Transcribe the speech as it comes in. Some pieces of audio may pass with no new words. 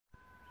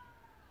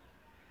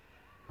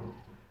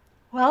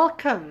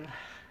Welcome.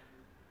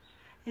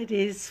 It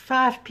is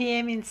 5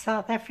 p.m. in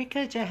South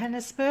Africa,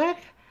 Johannesburg.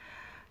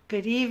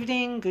 Good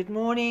evening, good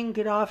morning,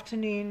 good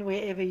afternoon,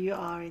 wherever you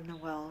are in the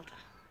world.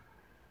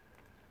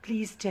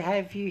 Pleased to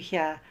have you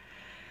here.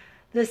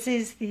 This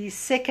is the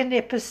second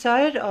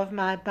episode of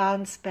my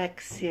Bounce Back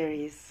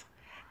series.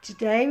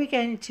 Today we're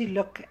going to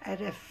look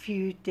at a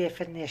few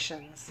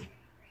definitions.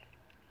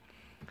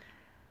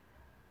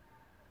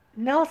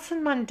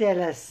 Nelson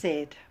Mandela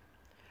said,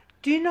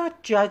 "Do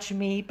not judge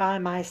me by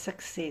my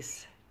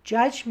success.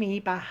 Judge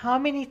me by how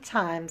many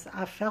times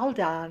I fell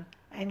down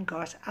and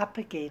got up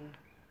again."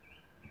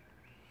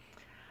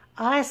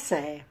 I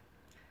say,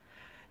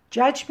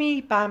 judge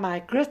me by my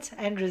grit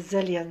and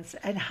resilience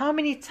and how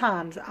many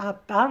times I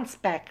bounce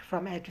back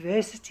from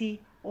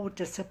adversity or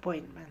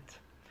disappointment.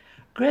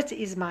 Grit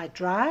is my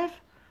drive,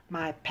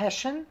 my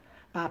passion,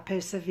 my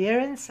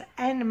perseverance,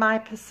 and my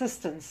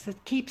persistence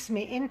that keeps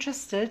me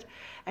interested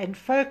and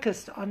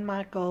focused on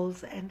my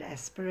goals and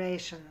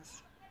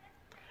aspirations.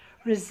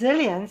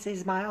 Resilience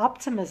is my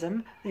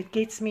optimism that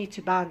gets me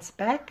to bounce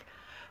back,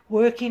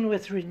 working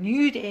with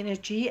renewed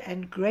energy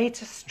and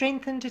greater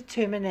strength and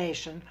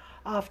determination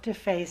after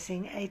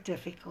facing a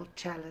difficult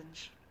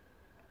challenge.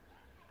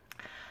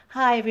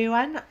 Hi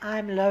everyone,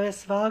 I'm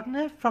Lois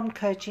Wagner from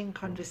Coaching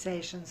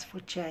Conversations for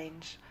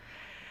Change.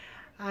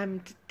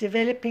 I'm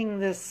developing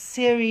this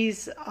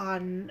series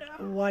on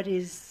what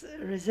is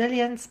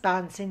resilience,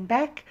 bouncing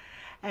back,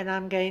 and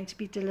I'm going to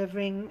be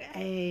delivering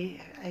a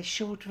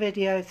short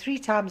video 3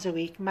 times a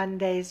week,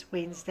 Mondays,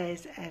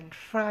 Wednesdays, and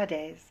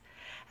Fridays.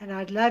 And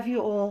I'd love you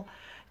all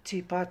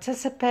to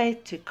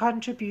participate, to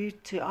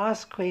contribute, to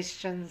ask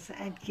questions,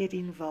 and get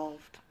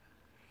involved.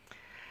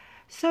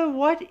 So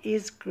what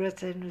is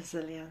grit and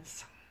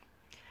resilience?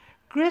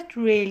 Grit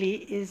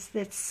really is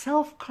that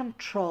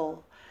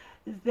self-control,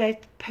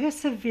 that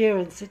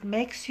perseverance. It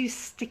makes you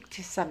stick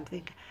to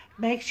something,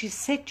 makes you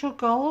set your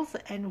goals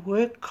and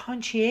work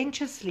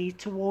conscientiously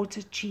towards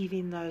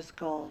achieving those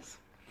goals.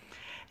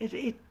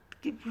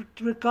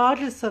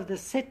 Regardless of the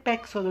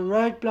setbacks or the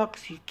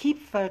roadblocks, you keep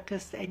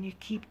focused and you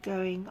keep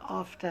going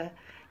after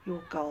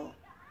your goal.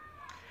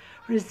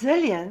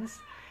 Resilience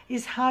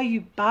is how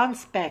you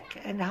bounce back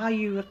and how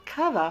you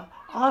recover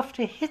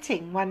after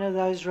hitting one of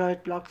those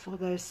roadblocks or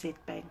those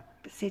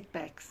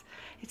setbacks.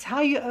 It's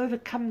how you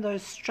overcome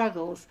those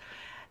struggles,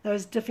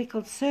 those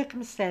difficult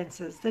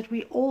circumstances that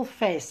we all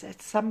face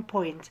at some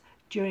point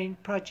during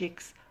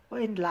projects or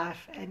in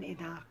life and in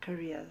our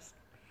careers.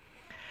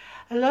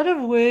 A lot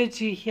of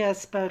words you hear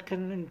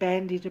spoken and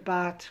bandied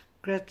about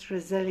grit,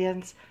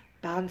 resilience,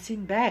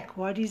 bouncing back.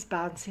 What is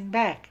bouncing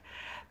back?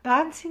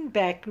 Bouncing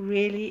back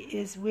really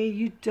is where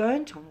you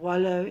don't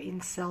wallow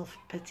in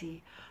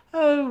self-pity.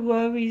 Oh,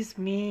 woe is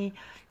me.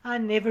 I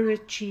never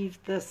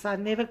achieved this. I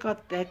never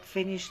got that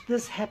finished.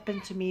 This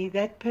happened to me.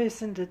 That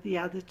person did the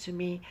other to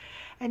me.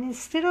 And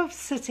instead of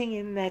sitting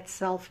in that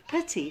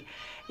self-pity,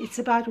 it's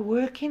about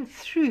working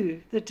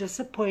through the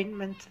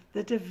disappointment,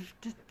 the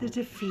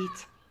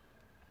defeat,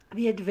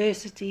 the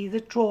adversity, the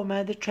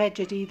trauma, the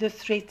tragedy, the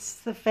threats,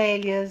 the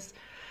failures.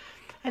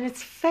 And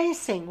it's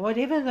facing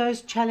whatever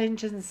those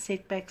challenges and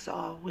setbacks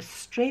are with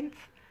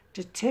strength,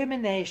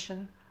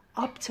 determination,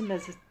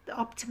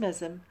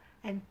 optimism,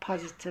 and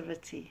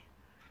positivity.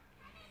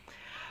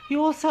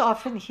 You also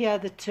often hear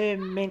the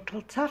term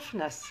mental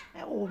toughness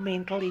or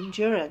mental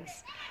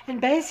endurance.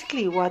 And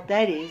basically what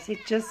that is,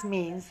 it just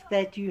means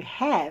that you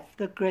have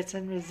the grit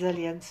and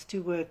resilience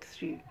to work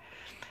through.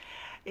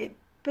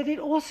 But it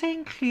also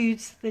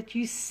includes that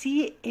you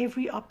see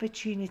every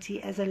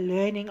opportunity as a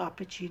learning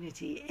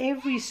opportunity,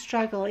 every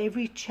struggle,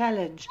 every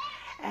challenge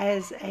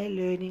as a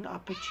learning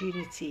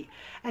opportunity,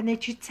 and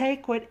that you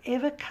take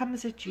whatever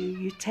comes at you,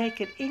 you take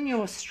it in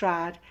your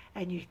stride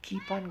and you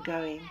keep on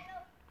going.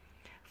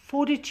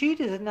 Fortitude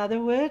is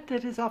another word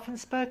that is often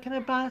spoken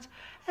about,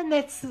 and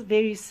that's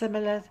very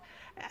similar.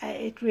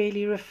 It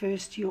really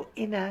refers to your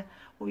inner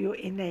or your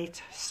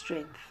innate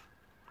strength.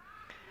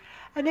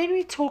 And then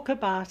we talk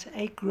about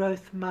a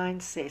growth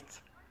mindset.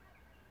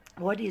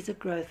 What is a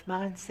growth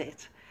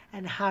mindset?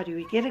 And how do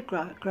we get a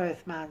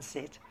growth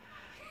mindset?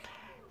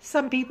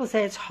 Some people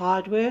say it's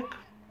hard work,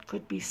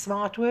 could be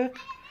smart work,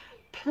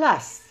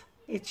 plus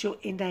it's your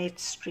innate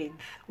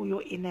strength or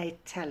your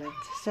innate talent.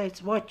 So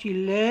it's what you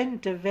learn,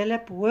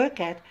 develop, work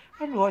at,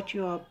 and what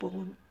you are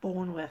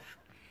born with.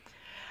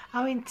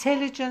 Our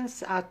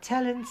intelligence, our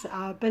talents,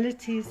 our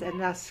abilities,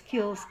 and our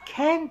skills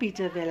can be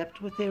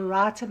developed with the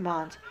right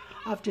amount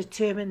of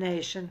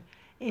determination,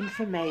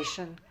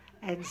 information,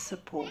 and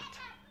support.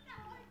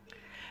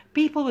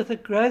 People with a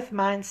growth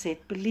mindset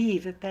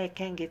believe that they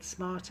can get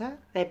smarter,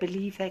 they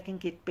believe they can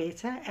get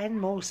better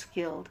and more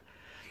skilled,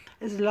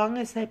 as long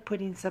as they put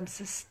in some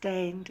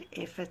sustained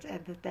effort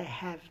and that they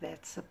have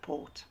that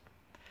support.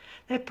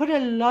 They put a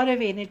lot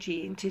of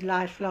energy into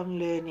lifelong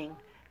learning.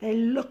 They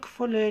look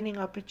for learning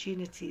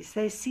opportunities.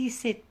 They see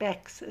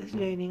setbacks as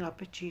learning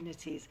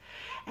opportunities.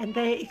 And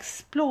they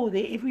explore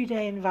their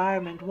everyday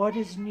environment. What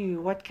is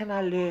new? What can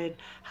I learn?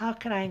 How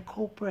can I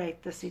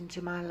incorporate this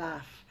into my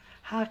life?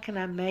 How can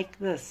I make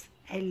this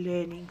a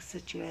learning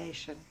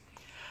situation?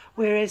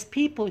 Whereas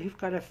people who've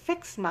got a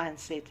fixed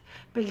mindset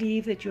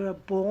believe that you're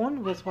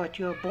born with what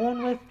you're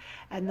born with,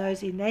 and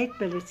those innate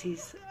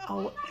abilities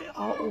are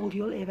all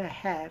you'll ever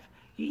have.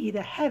 You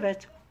either have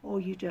it or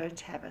you don't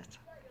have it.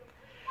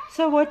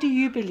 So what do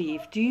you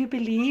believe? Do you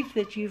believe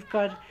that you've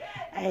got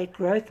a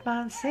growth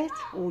mindset,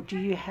 or do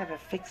you have a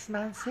fixed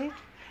mindset?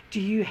 Do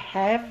you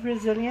have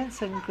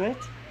resilience and grit?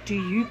 Do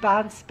you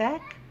bounce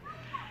back?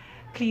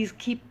 Please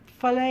keep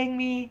following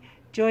me.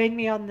 Join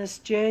me on this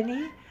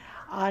journey.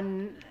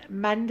 On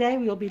Monday,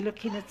 we'll be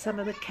looking at some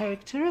of the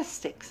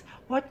characteristics.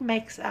 What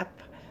makes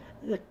up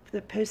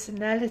the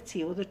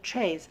personality or the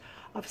traits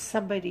of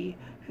somebody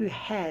who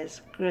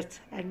has grit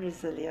and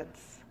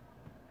resilience?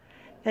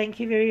 Thank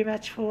you very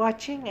much for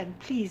watching, and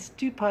please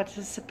do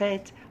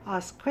participate,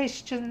 ask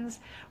questions,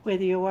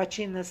 whether you're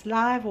watching this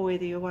live or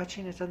whether you're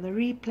watching it on the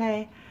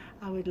replay.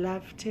 I would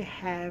love to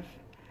have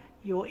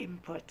your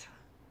input.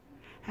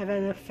 Have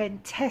a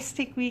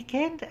fantastic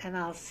weekend, and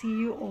I'll see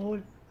you all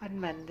on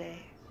Monday.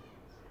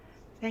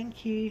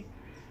 Thank you.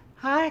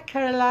 Hi,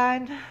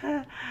 Caroline.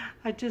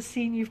 I've just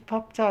seen you've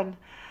popped on.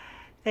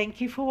 Thank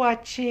you for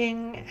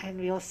watching, and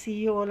we'll see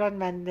you all on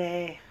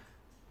Monday.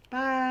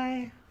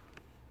 Bye.